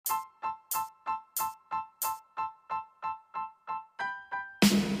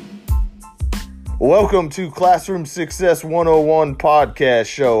Welcome to Classroom Success 101 podcast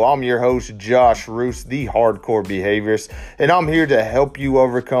show. I'm your host, Josh Roos, the hardcore behaviorist, and I'm here to help you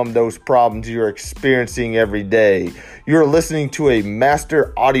overcome those problems you're experiencing every day. You're listening to a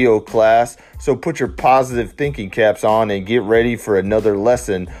master audio class, so put your positive thinking caps on and get ready for another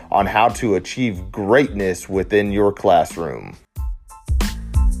lesson on how to achieve greatness within your classroom.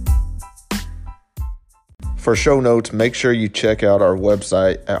 For show notes, make sure you check out our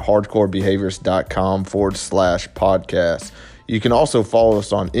website at hardcorebehaviorist.com/podcast. You can also follow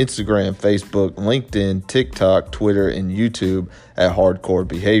us on Instagram, Facebook, LinkedIn, TikTok, Twitter, and YouTube at Hardcore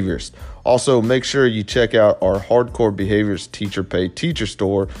Behaviorist. Also, make sure you check out our Hardcore Behaviorist Teacher Pay Teacher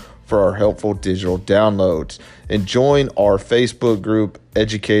Store for our helpful digital downloads. And join our Facebook group,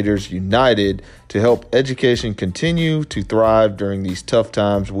 Educators United, to help education continue to thrive during these tough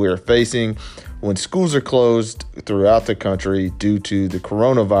times we are facing when schools are closed throughout the country due to the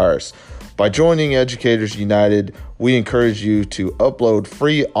coronavirus. By joining Educators United, we encourage you to upload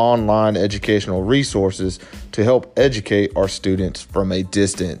free online educational resources to help educate our students from a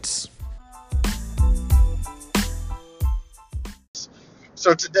distance.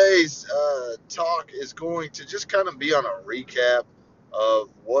 So today's talk is going to just kind of be on a recap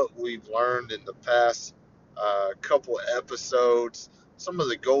of what we've learned in the past couple episodes. Some of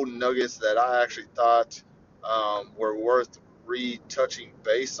the golden nuggets that I actually thought were worth retouching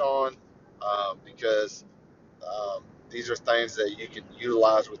base on because these are things that you can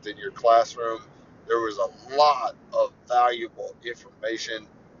utilize within your classroom. There was a lot of valuable information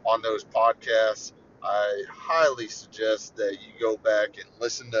on those podcasts. I highly suggest that you go back and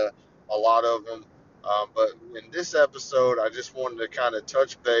listen to a lot of them. But in this episode, I just wanted to kind of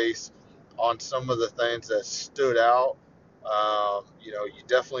touch base on some of the things that stood out. You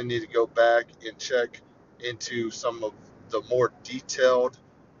definitely need to go back and check into some of the more detailed,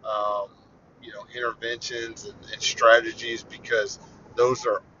 interventions and strategies, because those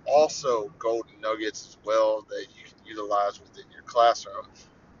are also golden nuggets as well that you can utilize within your classroom.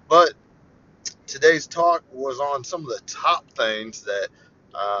 But today's talk was on some of the top things that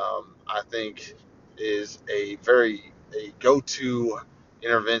I think is a go-to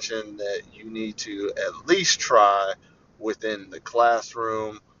intervention that you need to at least try within the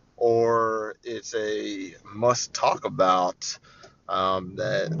classroom, or it's a must talk about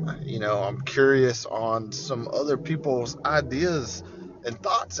that, I'm curious on some other people's ideas and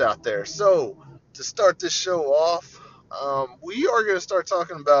thoughts out there. So to start this show off, we are going to start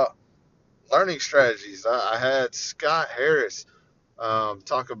talking about learning strategies. I had Scott Harris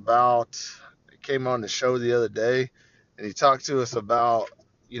talk about, he came on the show the other day, and he talked to us about,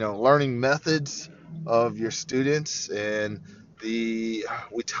 learning methods of your students, and we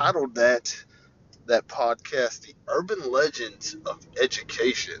titled that podcast The Urban Legends of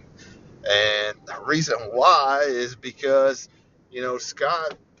Education. And the reason why is because,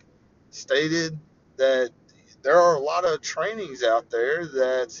 Scott stated that there are a lot of trainings out there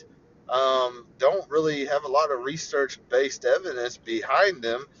that don't really have a lot of research-based evidence behind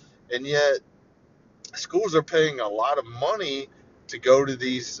them, and yet schools are paying a lot of money to go to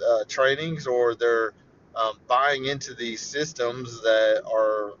these trainings, or they're buying into these systems that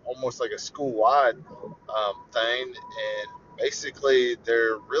are almost like a school-wide thing, and basically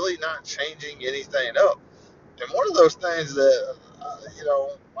they're really not changing anything up. And one of those things that,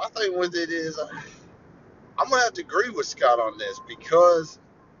 my thing with it is I'm going to have to agree with Scott on this, because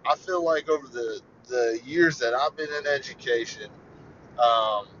I feel like over the years that I've been in education,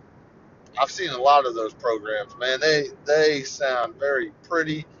 I've seen a lot of those programs, man. They sound very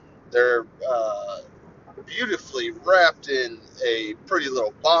pretty. They're beautifully wrapped in a pretty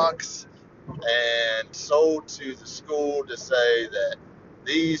little box and sold to the school to say that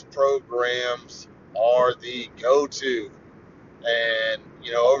these programs are the go-to. And,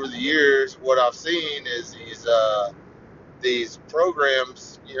 over the years, what I've seen is these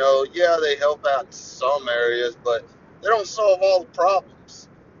programs, they help out in some areas, but they don't solve all the problems.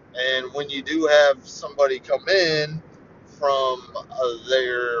 And when you do have somebody come in from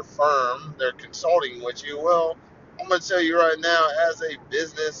their firm, they're consulting with you, well, I'm going to tell you right now, as a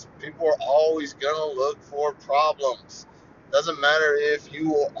business, people are always going to look for problems. Doesn't matter if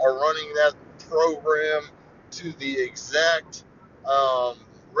you are running that program to the exact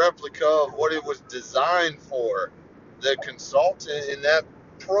replica of what it was designed for. The consultant in that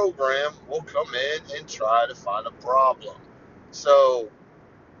program will come in and try to find a problem. So,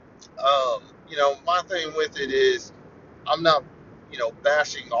 my thing with it is, I'm not,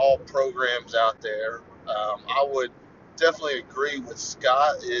 bashing all programs out there. I would definitely agree with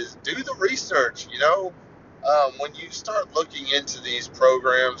Scott, is do the research, when you start looking into these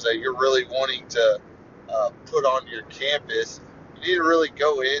programs that you're really wanting to put on your campus, you need to really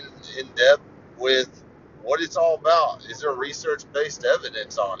go in depth with what it's all about. Is there research based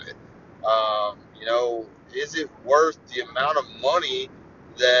evidence on it? Is it worth the amount of money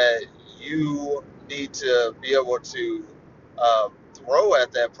that you need to be able to throw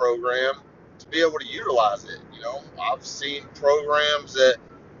at that program to be able to utilize it? I've seen programs that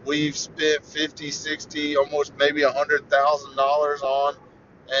we've spent 50, 60, almost maybe $100,000 on,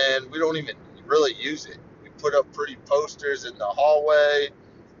 and we don't even really use it. We put up pretty posters in the hallway,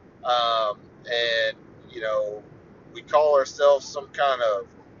 and we call ourselves some kind of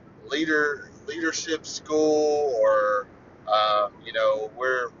leadership school, or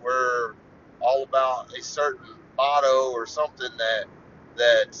we're all about a certain motto or something that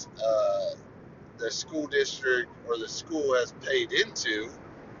the school district or the school has paid into.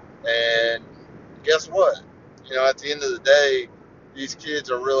 And guess what? At the end of the day, these kids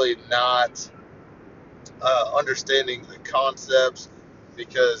are really not understanding the concepts,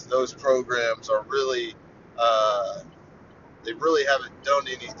 because those programs are really, they really haven't done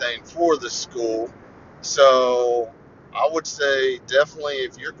anything for the school. So I would say definitely,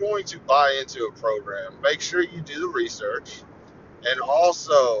 if you're going to buy into a program, make sure you do the research. And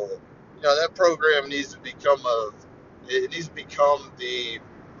also, that program needs to become the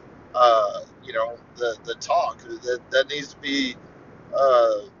the talk. That needs to be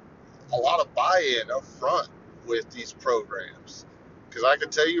uh, a lot of buy-in up front with these programs. Because I can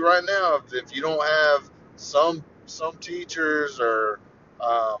tell you right now, if you don't have some teachers or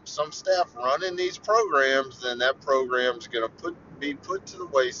some staff running these programs, then that program's going to be put to the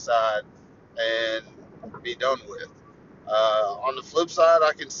wayside and be done with. On the flip side,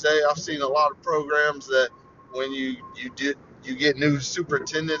 I can say I've seen a lot of programs that when you get new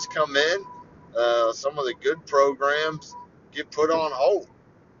superintendents come in, some of the good programs get put on hold.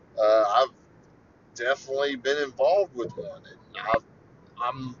 I've definitely been involved with one.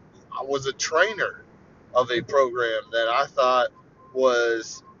 And I was a trainer of a program that I thought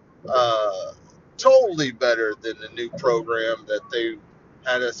was uh, totally better than the new program that they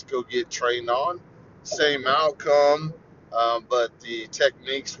had us go get trained on. Same outcome, but the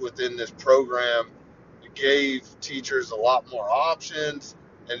techniques within this program gave teachers a lot more options.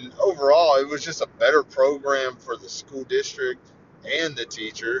 And overall, it was just a better program for the school district and the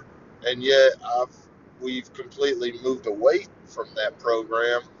teacher. And yet, we've completely moved away from that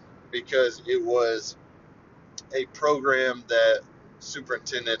program because it was a program that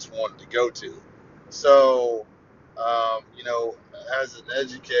superintendents wanted to go to. So, as an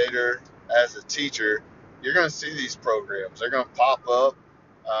educator, as a teacher, you're going to see these programs. They're going to pop up.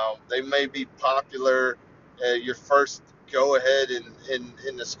 They may be popular your first go ahead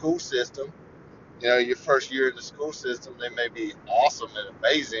in the school system. Your first year in the school system, they may be awesome and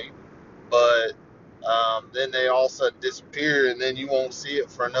amazing, but then they all of a sudden disappear, and then you won't see it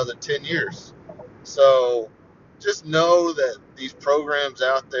for another 10 years. So just know that these programs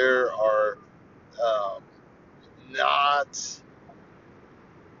out there are um, not,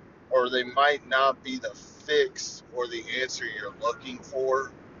 or they might not be the fix or the answer you're looking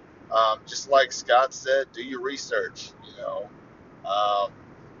for. Just like Scott said, do your research. A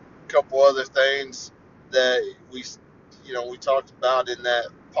couple other things that we talked about in that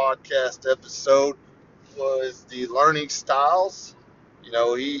podcast episode was the learning styles.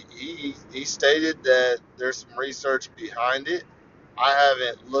 He stated that there's some research behind it. I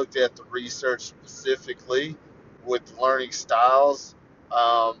haven't looked at the research specifically with the learning styles,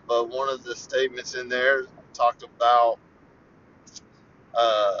 but one of the statements in there talked about,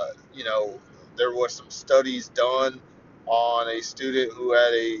 uh, you know, there was some studies done on a student who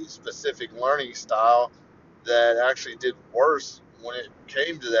had a specific learning style that actually did worse when it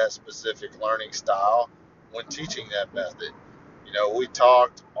came to that specific learning style when teaching that method. We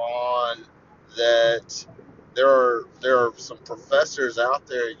talked on that there are some professors out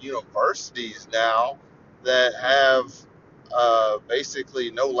there at universities now that have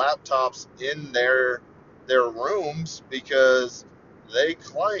basically no laptops in their rooms, because they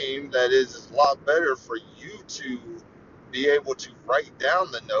claim that it is a lot better for you to be able to write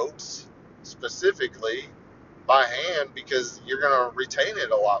down the notes specifically by hand, because you're going to retain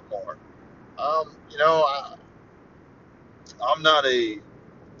it a lot more. I'm not a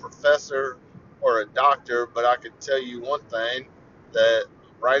professor or a doctor, but I can tell you one thing, that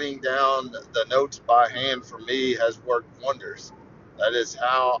writing down the notes by hand for me has worked wonders. That is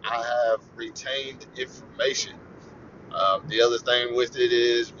how I have retained information. The other thing with it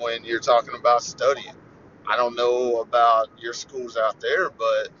is when you're talking about studying. I don't know about your schools out there,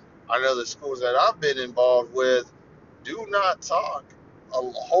 but I know the schools that I've been involved with do not talk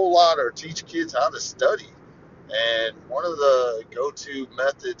a whole lot or teach kids how to study. And one of the go-to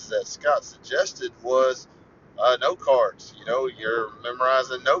methods that Scott suggested was note cards. You're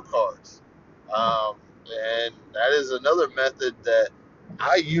memorizing note cards. Um, and that is another method that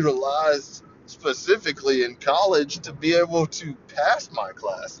I utilized specifically in college to be able to pass my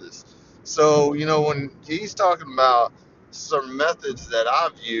classes. So, when he's talking about some methods that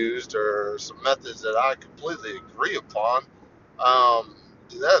I've used or some methods that I completely agree upon,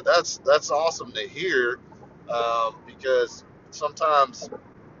 that's awesome to hear, because sometimes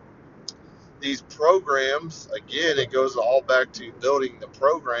these programs, again, it goes all back to building the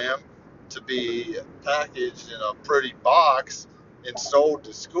program to be packaged in a pretty box and sold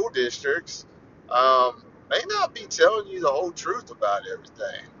to school districts, may not be telling you the whole truth about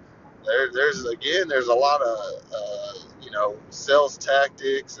everything. There's a lot of sales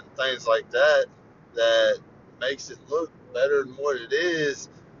tactics and things like that that makes it look better than what it is.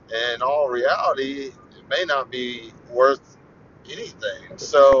 And in all reality, it may not be worth anything.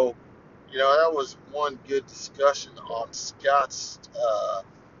 So, that was one good discussion on Scott's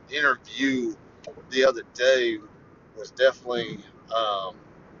interview the other day. Was definitely, um,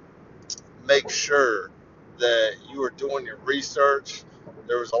 make sure that you are doing your research.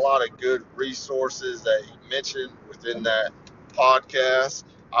 There was a lot of good resources that he mentioned within that podcast.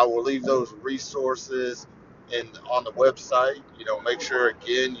 I will leave those resources on the website. Make sure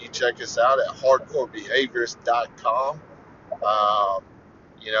again you check us out at hardcorebehaviorist.com. Um,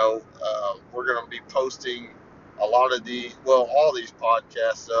 we're going to be posting all these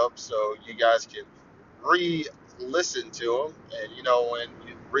podcasts up so you guys can re-listen to them. And, when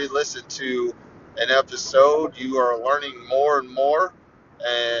you re-listen to an episode, you are learning more and more.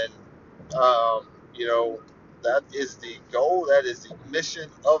 And, um, you know, that is the goal. That is the mission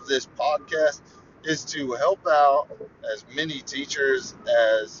of this podcast, is to help out as many teachers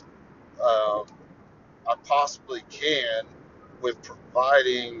as um, I possibly can with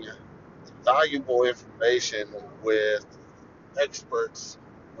providing valuable information with experts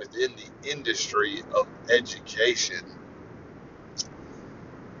within the industry of education.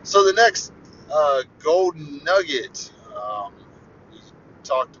 So the next golden nugget we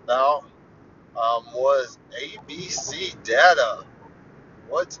talked about was ABC data.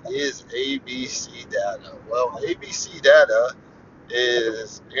 What is ABC data? Well, ABC data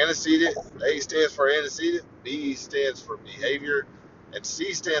is antecedent. A stands for antecedent, B stands for behavior, and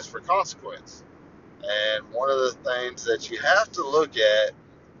C stands for consequence. And one of the things that you have to look at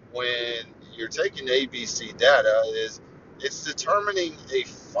when you're taking ABC data is it's determining a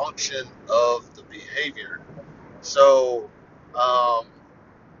function of the behavior. So um,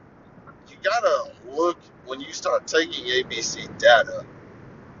 you gotta look when you start taking ABC data.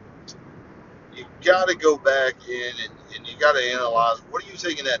 You gotta go back in and you gotta analyze what are you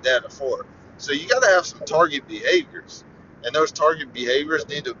taking that data for. So you gotta have some target behaviors. And those target behaviors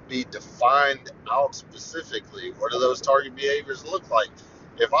need to be defined out specifically. What do those target behaviors look like?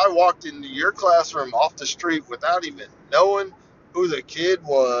 If I walked into your classroom off the street without even knowing who the kid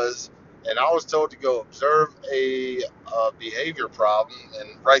was, and I was told to go observe a behavior problem and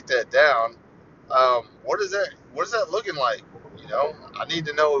write that down, what is that looking like? I need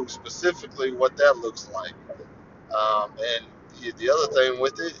to know specifically what that looks like. And the other thing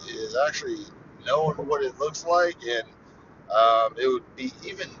with it is actually knowing what it looks like, and it would be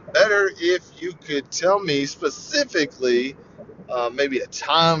even better if you could tell me specifically, maybe a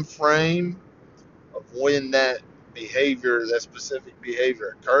time frame of when that specific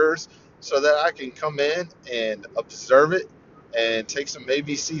behavior occurs, so that I can come in and observe it and take some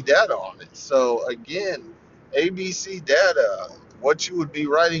ABC data on it. So again, ABC data, what you would be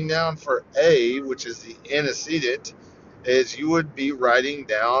writing down for A, which is the antecedent, is you would be writing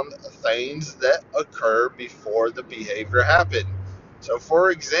down things that occur before the behavior happened. So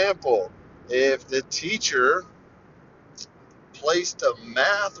for example, if the teacher placed a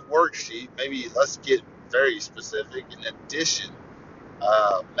math worksheet, maybe let's get very specific, an addition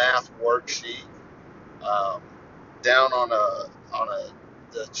math worksheet um, down on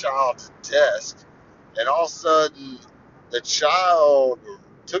the child's desk, and all of a sudden the child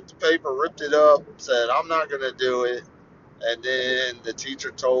took the paper, ripped it up, said, "I'm not going to do it," and then the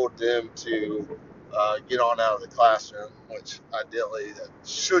teacher told them to get on out of the classroom, which ideally that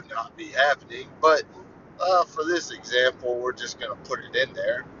should not be happening, but for this example, we're just going to put it in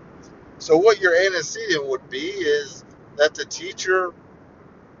there. So what your antecedent would be is that the teacher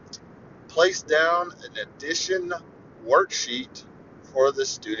placed down an addition worksheet for the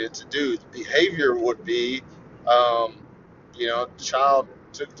student to do. The behavior would be, child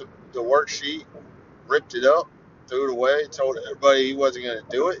took the worksheet, ripped it up, threw it away, told everybody he wasn't going to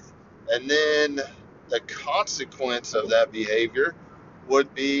do it. And then the consequence of that behavior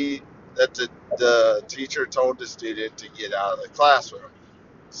would be that the teacher told the student to get out of the classroom.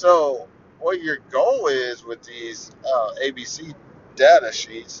 So what your goal is with these ABC data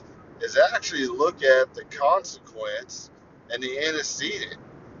sheets is actually look at the consequence and the antecedent.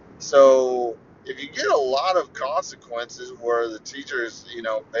 So if you get a lot of consequences where the teacher is,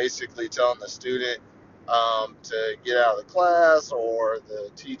 basically telling the student to get out of the class, or the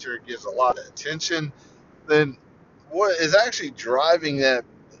teacher gives a lot of attention, then what is actually driving that,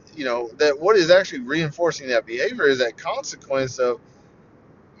 that what is actually reinforcing that behavior is that consequence of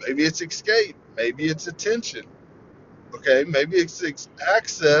maybe it's escape, maybe it's attention, okay, maybe it's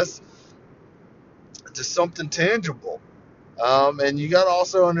access to something tangible. And you got to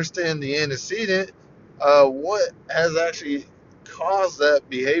also understand the antecedent. What has actually caused that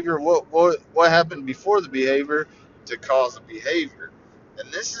behavior? What happened before the behavior to cause the behavior?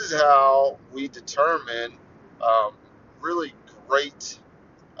 And this is how we determine really great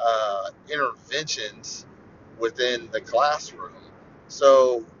interventions within the classroom.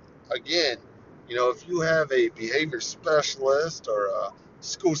 So again, if you have a behavior specialist or a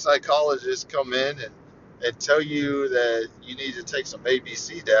school psychologist come in and tell you that you need to take some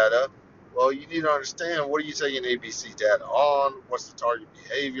ABC data, well, you need to understand, what are you taking ABC data on? What's the target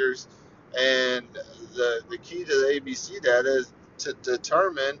behaviors? And the key to the ABC data is to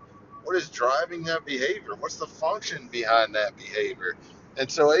determine what is driving that behavior. What's the function behind that behavior? And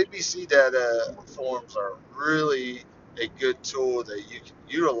so ABC data forms are really a good tool that you can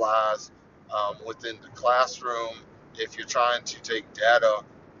utilize within the classroom if you're trying to take data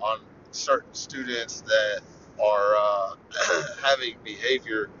on certain students that are having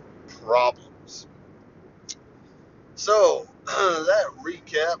behavior problems. So that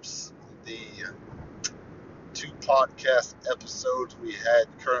recaps the 2 podcast episodes we had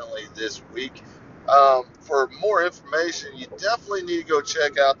currently this week. For more information, you definitely need to go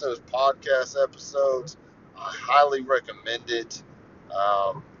check out those podcast episodes. I highly recommend it.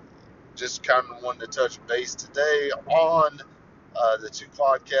 Just kind of wanted to touch base today on the 2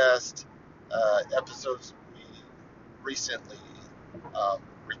 podcast episodes we recently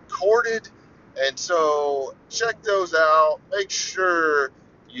recorded. And so check those out. Make sure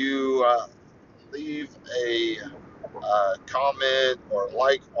you leave a comment or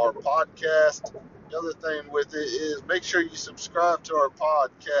like our podcast. The other thing with it is make sure you subscribe to our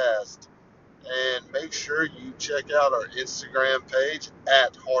podcast, and make sure you check out our Instagram page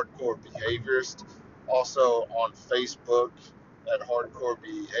at Hardcore Behaviorist. Also on Facebook at Hardcore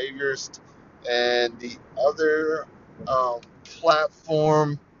Behaviorist. And the other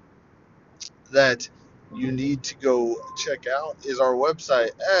platform that you need to go check out is our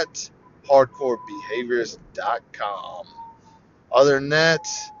website at hardcorebehaviorist.com. Other than that,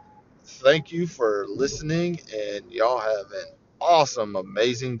 thank you for listening, and y'all have an awesome,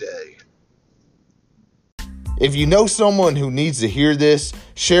 amazing day. If you know someone who needs to hear this,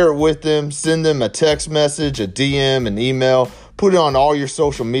 share it with them. Send them a text message, a DM, an email. Put it on all your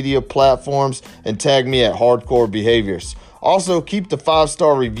social media platforms and tag me at Hardcore Behaviors. Also, keep the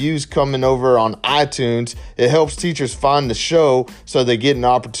 5-star reviews coming over on iTunes. It helps teachers find the show so they get an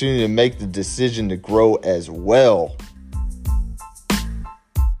opportunity to make the decision to grow as well.